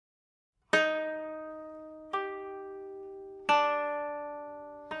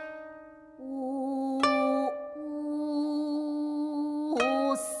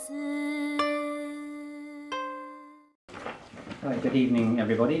Good evening,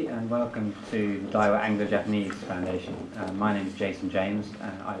 everybody, and welcome to the Daiwa Anglo-Japanese Foundation. My name is Jason James,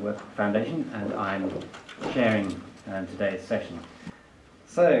 and I work for the Foundation, and I'm chairing today's session.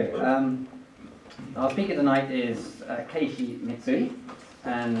 So, our speaker tonight is Keishi Mitsui,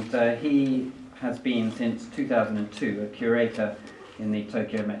 and he has been since 2002 a curator in the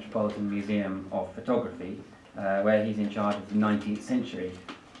Tokyo Metropolitan Museum of Photography, where he's in charge of the 19th century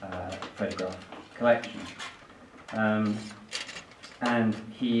photograph collection. And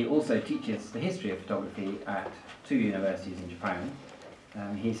he also teaches the history of photography at 2 universities in Japan.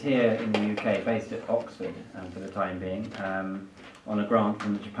 He's here in the UK, based at Oxford for the time being, on a grant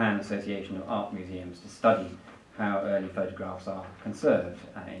from the Japan Association of Art Museums to study how early photographs are conserved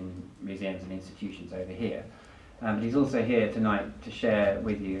in museums and institutions over here. But he's also here tonight to share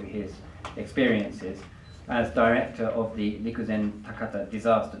with you his experiences as director of the Rikuzentakata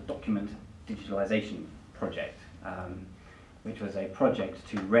Disaster Document Digitalization project, which was a project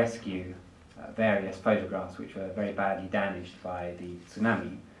to rescue various photographs which were very badly damaged by the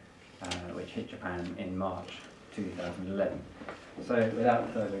tsunami, which hit Japan in March 2011. So without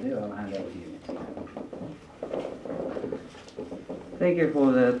further ado, I'll hand over to you. Thank you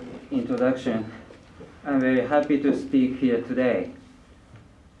for the introduction. I'm very happy to speak here today.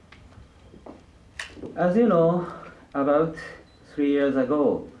 As you know, about 3 years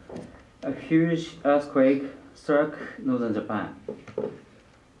ago, a huge earthquake struck northern Japan.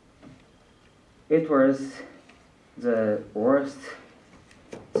 It was the worst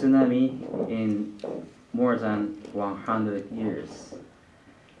tsunami in more than 100 years.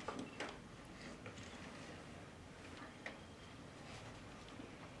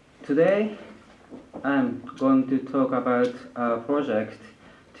 Today, I'm going to talk about our project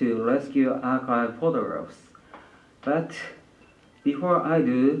to rescue archive photographs. But before I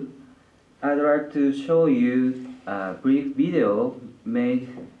do, I'd like to show you a brief video made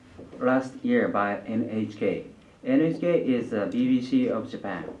last year by NHK. NHK is the BBC of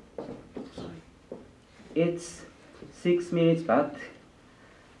Japan. It's 6 minutes, but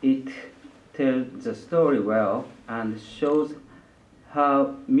it tells the story well and shows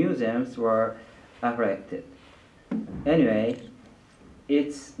how museums were affected. Anyway,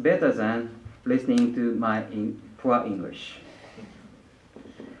 it's better than listening to my poor English.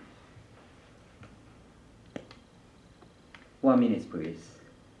 One minute, please.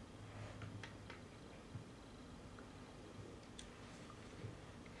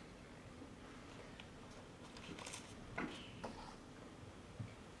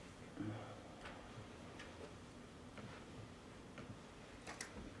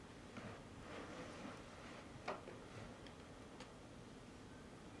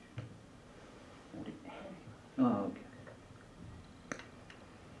 Oh, okay.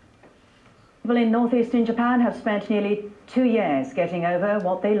 People in northeastern Japan have spent nearly 2 years getting over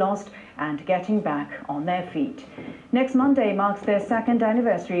what they lost and getting back on their feet. Next Monday marks their 2nd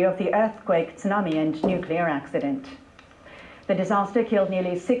anniversary of the earthquake, tsunami and nuclear accident. The disaster killed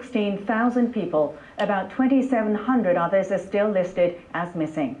nearly 16,000 people. About 2,700 others are still listed as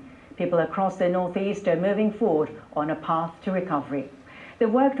missing. People across the northeast are moving forward on a path to recovery. The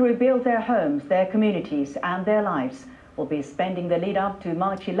work to rebuild their homes, their communities and their lives will be spending the lead up to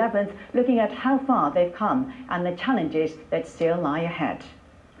March 11th looking at how far they've come and the challenges that still lie ahead.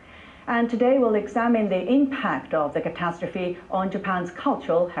 And today we'll examine the impact of the catastrophe on Japan's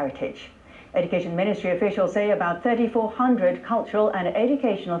cultural heritage. Education Ministry officials say about 3,400 cultural and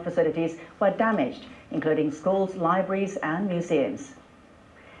educational facilities were damaged, including schools, libraries and museums.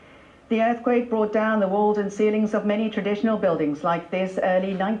 The earthquake brought down the walls and ceilings of many traditional buildings like this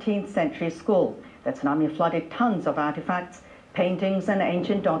early 19th century school. The tsunami flooded tons of artifacts, paintings and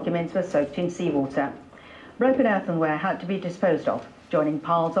ancient documents were soaked in seawater. Broken earthenware had to be disposed of, joining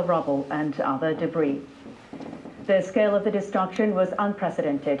piles of rubble and other debris. The scale of the destruction was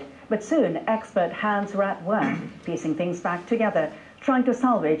unprecedented, but soon expert hands were at work, piecing things back together, trying to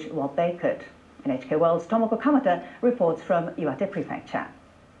salvage what they could. NHK World's Tomoko Kamata reports from Iwate Prefecture.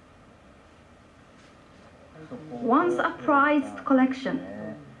 Once a prized collection,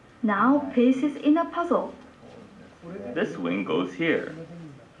 now pieces in a puzzle. This wing goes here.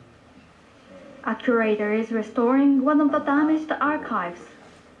 A curator is restoring one of the damaged archives.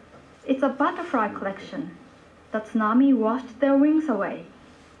 It's a butterfly collection. The tsunami washed their wings away.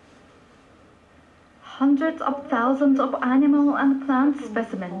 Hundreds of thousands of animal and plant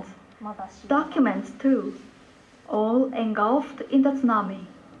specimens, documents too, all engulfed in the tsunami.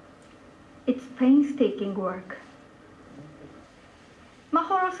 It's painstaking work.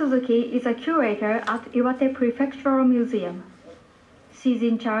 Mahoro Suzuki is a curator at Iwate Prefecture Museum. She's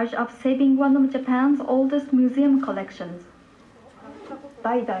in charge of saving one of Japan's oldest museum collections.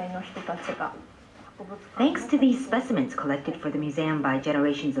 Thanks to these specimens collected for the museum by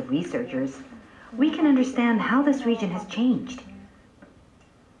generations of researchers, we can understand how this region has changed.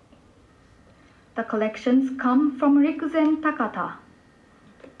 The collections come from Rikuzentakata.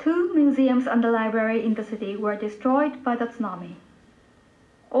 2 museums and a library in the city were destroyed by the tsunami.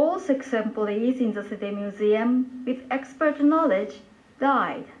 All 6 employees in the city museum with expert knowledge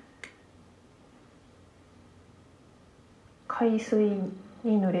died.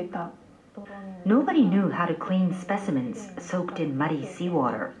 Nobody knew how to clean specimens soaked in muddy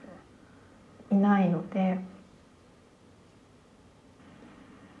seawater.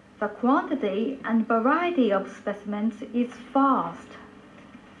 The quantity and variety of specimens is vast.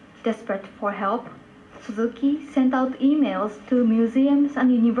 Desperate for help, Suzuki sent out emails to museums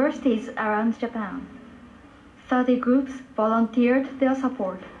and universities around Japan. 30 groups volunteered their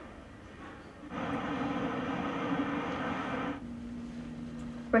support.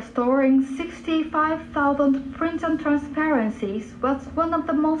 Restoring 65,000 prints and transparencies was one of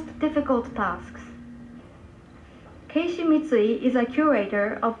the most difficult tasks. Keishi Mitsui is a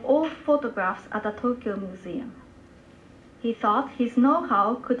curator of old photographs at the Tokyo Museum. He thought his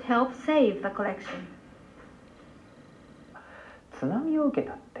know-how could help save the collection.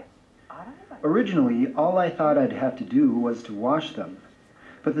 Originally, all I thought I'd have to do was to wash them,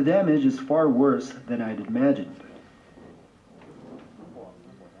 but the damage is far worse than I'd imagined.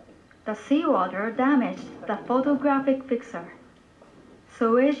 The seawater damaged the photographic fixer.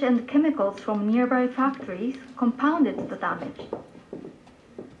 Sewage and chemicals from nearby factories compounded the damage.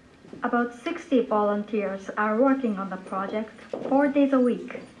 About 60 volunteers are working on the project 4 days a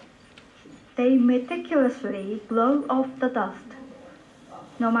week. They meticulously blow off the dust.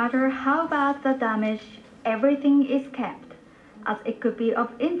 No matter how bad the damage, everything is kept, as it could be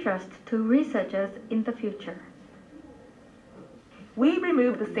of interest to researchers in the future. We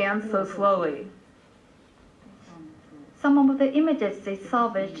remove the sand so slowly. Some of the images they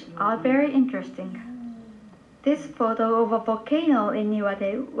salvaged are very interesting. This photo of a volcano in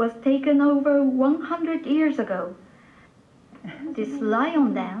Iwate was taken over 100 years ago. This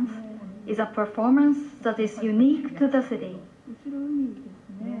lion dance is a performance that is unique to the city.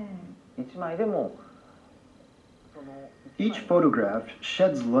 Each photograph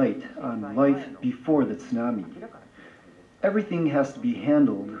sheds light on life before the tsunami. Everything has to be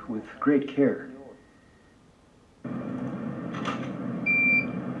handled with great care.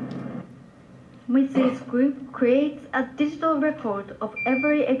 Mitsui's group creates a digital record of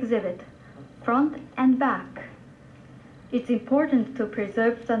every exhibit, front and back. It's important to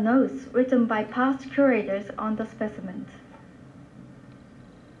preserve the notes written by past curators on the specimens.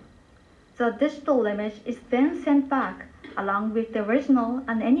 The digital image is then sent back along with the original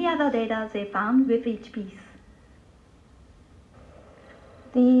and any other data they found with each piece.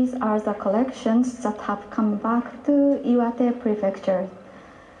 These are the collections that have come back to Iwate Prefecture.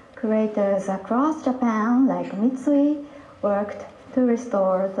 Curators across Japan, like Mitsui, worked to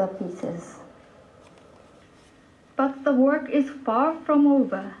restore the pieces. But the work is far from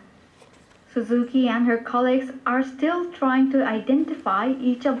over. Suzuki and her colleagues are still trying to identify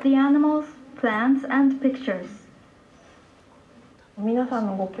each of the animals, plants, and pictures.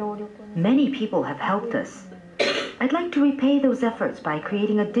 Many people have helped us. I'd like to repay those efforts by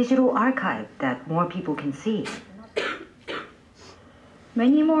creating a digital archive that more people can see.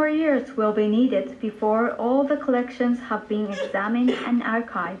 Many more years will be needed before all the collections have been examined and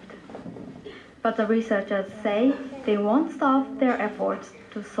archived. But the researchers say they won't stop their efforts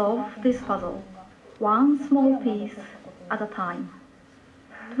to solve this puzzle, one small piece at a time.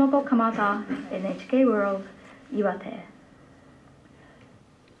 Tomoko Kamata, NHK World, Iwate.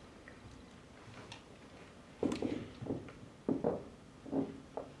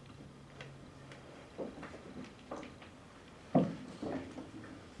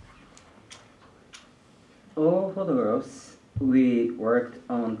 All photographs we worked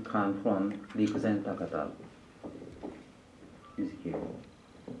on come from Rikuzentakata.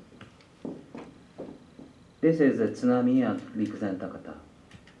 This is a tsunami at Rikuzentakata.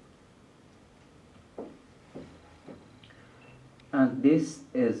 And this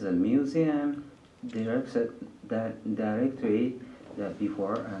is a museum directory the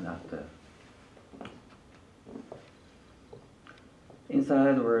before and after.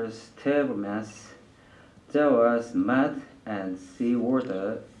 Inside was terrible mess. There was mud and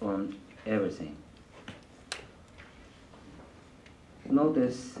seawater on everything.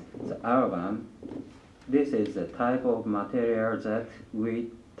 Notice the album. This is the type of material that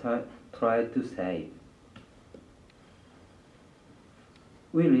we tried to save.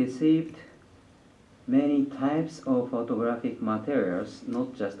 We received many types of photographic materials,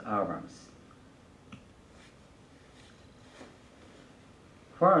 not just albums.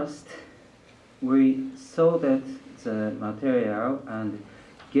 First, we sorted the material and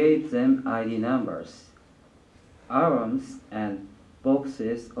gave them ID numbers. Albums and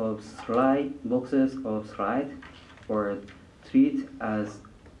boxes of slide were treated as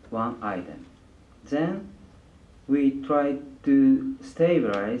one item. Then we tried to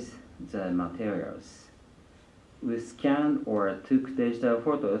stabilize the materials. We scanned or took digital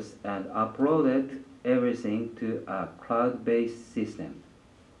photos and uploaded everything to a cloud-based system.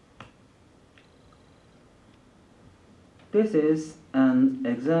 This is an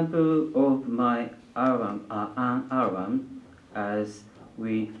example of my album as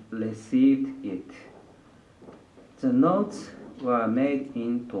we received it. The notes were made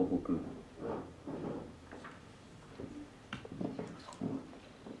in Tohoku.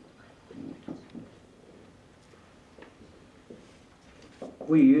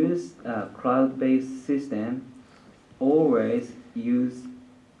 We use a cloud-based system already used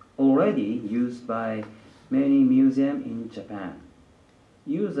by many museums in Japan.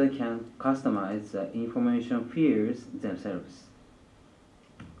 Users can customize the information fields themselves.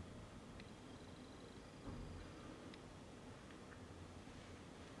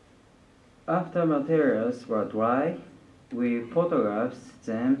 After materials were dry, we photographed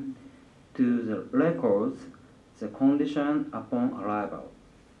them to record the condition upon arrival.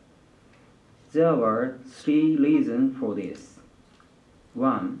 There were 3 reasons for this.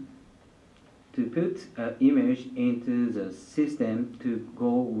 1. To put an image into the system to go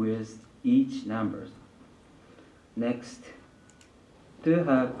with each number. Next, to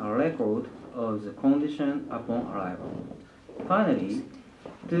have a record of the condition upon arrival. Finally,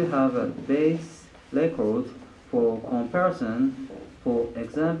 to have a base record for comparison, for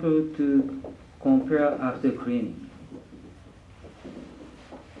example, to compare after cleaning.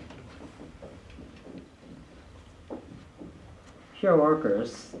 Here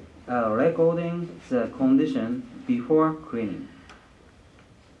workers are recording the condition before cleaning.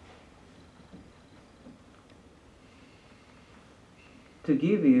 To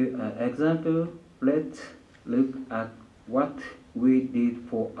give you an example, let's look at what we did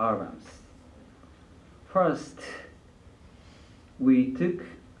for albums. First, we took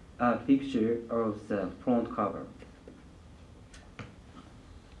a picture of the front cover.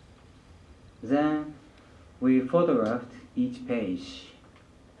 Then we photographed each page.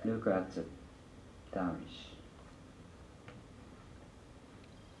 Look at the damage.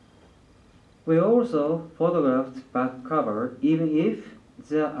 We also photographed back cover even if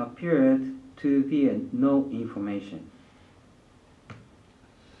there appeared to be no information.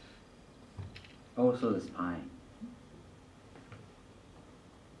 Also the spine.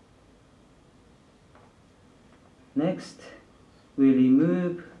 Next, we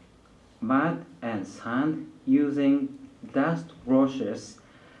remove mud and sand using dust brushes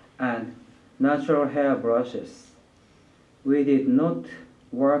and natural hair brushes. We did not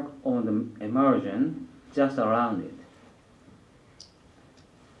work on the emulsion, just around it.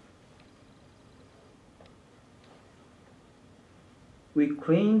 We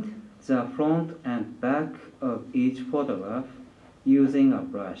cleaned the front and back of each photograph using a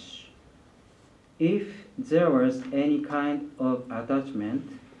brush. If there was any kind of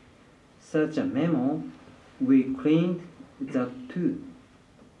attachment, such a memo, we cleaned that too.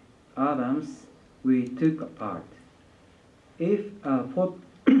 Albums we took apart. If a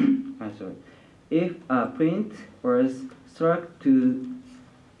print was stuck to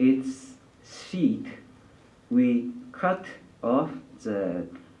its sheet, we cut off the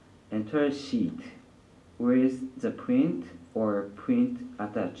entire sheet with the print or print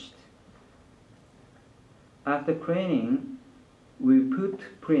attached. After cleaning, we put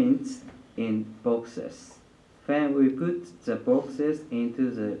prints in boxes. Then we put the boxes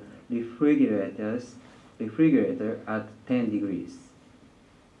into the refrigerator at 10 degrees.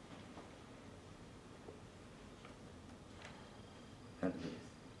 At least.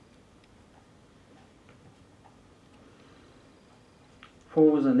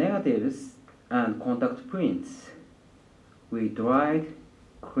 For the negatives and contact prints, we dried,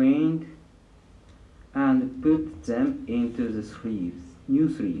 cleaned, and put them into the sleeves, new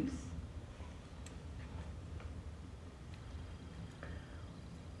sleeves.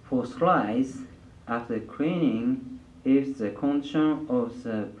 For slides, after cleaning, if the condition of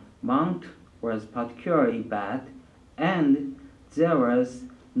the mount was particularly bad and there was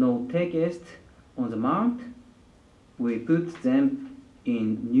no text on the mount, we put them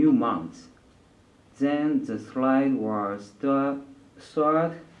in new mounts. Then the slide was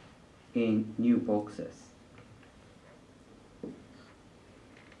stored in new boxes.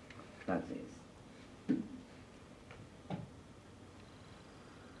 Like this.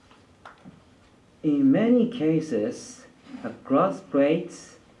 In many cases, glass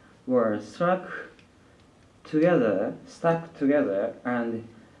plates were stuck together, and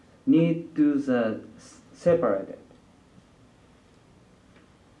need to be separated.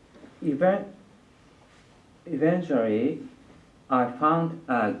 Eventually, I found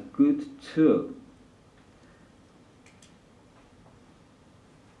a good tool.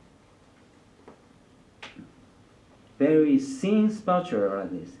 Very thin spatula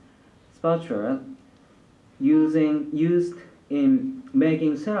like this. Spatula used in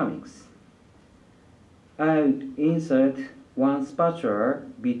making ceramics. I would insert one spatula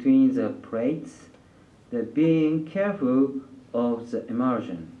between the plates, being careful of the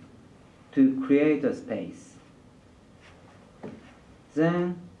emulsion to create a space.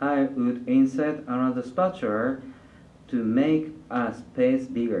 Then I would insert another spatula to make a space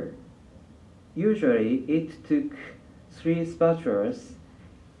bigger. Usually it took 3 spatulas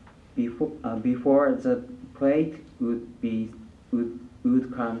before the plate would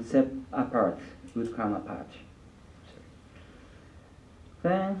come apart.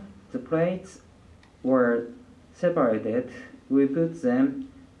 When the plates were separated, we put them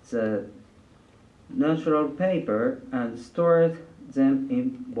the natural paper and stored them in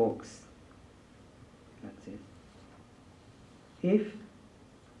box. That's it.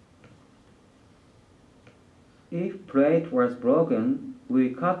 If plate was broken, we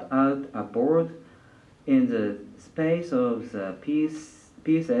cut out a board in the space of the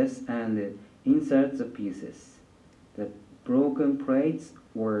pieces and insert the pieces. The broken plates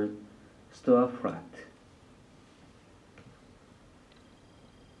were stored flat.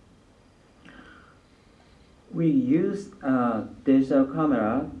 We used a digital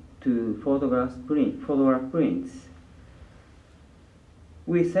camera to photograph prints.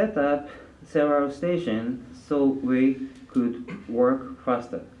 We set up several stations so we could work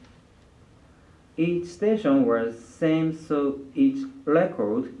faster. Each station was same, so each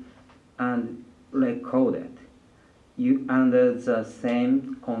record and recorded under the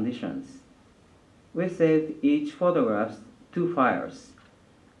same conditions. We saved each photograph 2 files,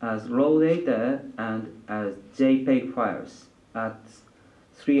 as raw data and as JPEG files at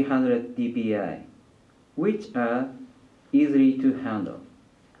 300 dpi, which are easy to handle.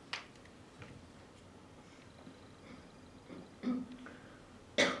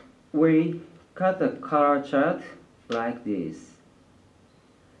 We cut a color chart like this.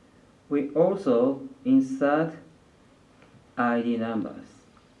 We also insert ID numbers.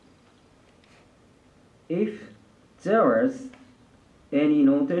 If there was any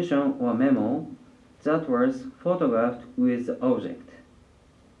notation or memo that was photographed with the object,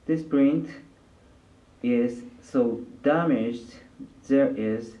 this print is so damaged there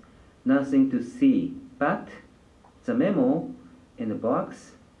is nothing to see, but the memo in the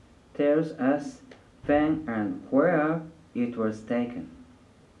box tells us when and where it was taken.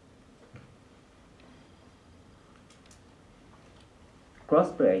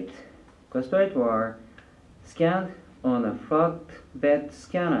 Crossplate were scanned on a flatbed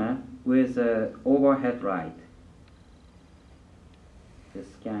scanner with an overhead light. The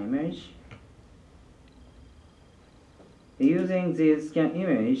scan image. Using this scan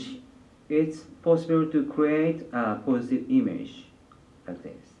image, it's possible to create a positive image like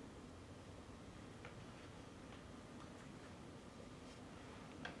this.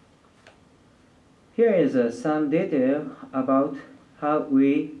 Here is some detail about how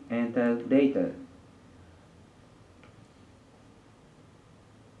we enter data.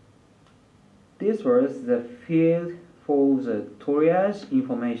 This was the field for the triage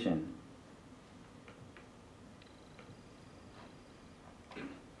information.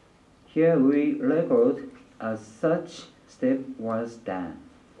 Here we record as such step was done.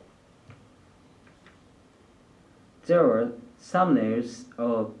 There were thumbnails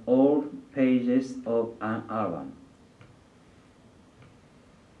of all pages of an album.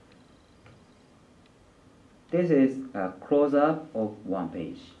 This is a close-up of one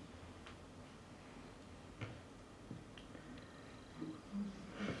page.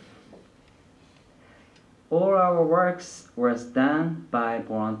 All our works was done by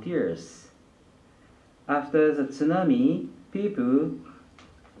volunteers. After the tsunami, people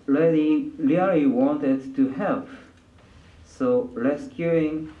really wanted to help. So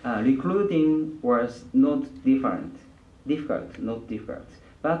recruiting was not difficult,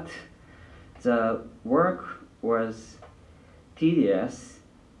 but the work was tedious,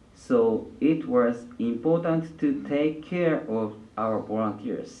 so it was important to take care of our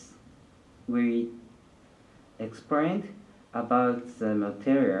volunteers. we explained about the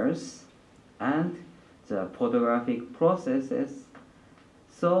materials and the photographic processes,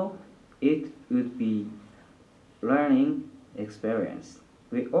 so it would be learning experience.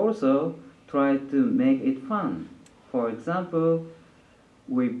 We also tried to make it fun. For example,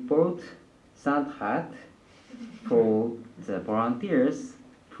 we bought Santa hat for the volunteers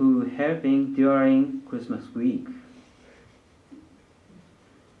who helping during Christmas week.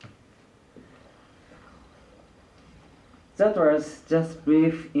 That was just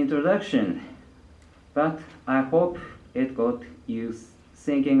brief introduction, but I hope it got you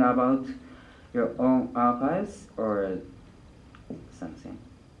thinking about your own archives or something,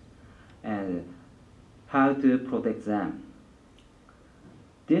 and how to protect them.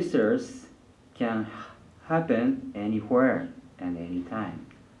 Disasters can happen anywhere and anytime.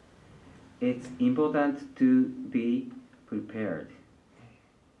 It's important to be prepared.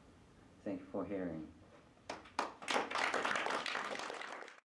 Thank you for hearing.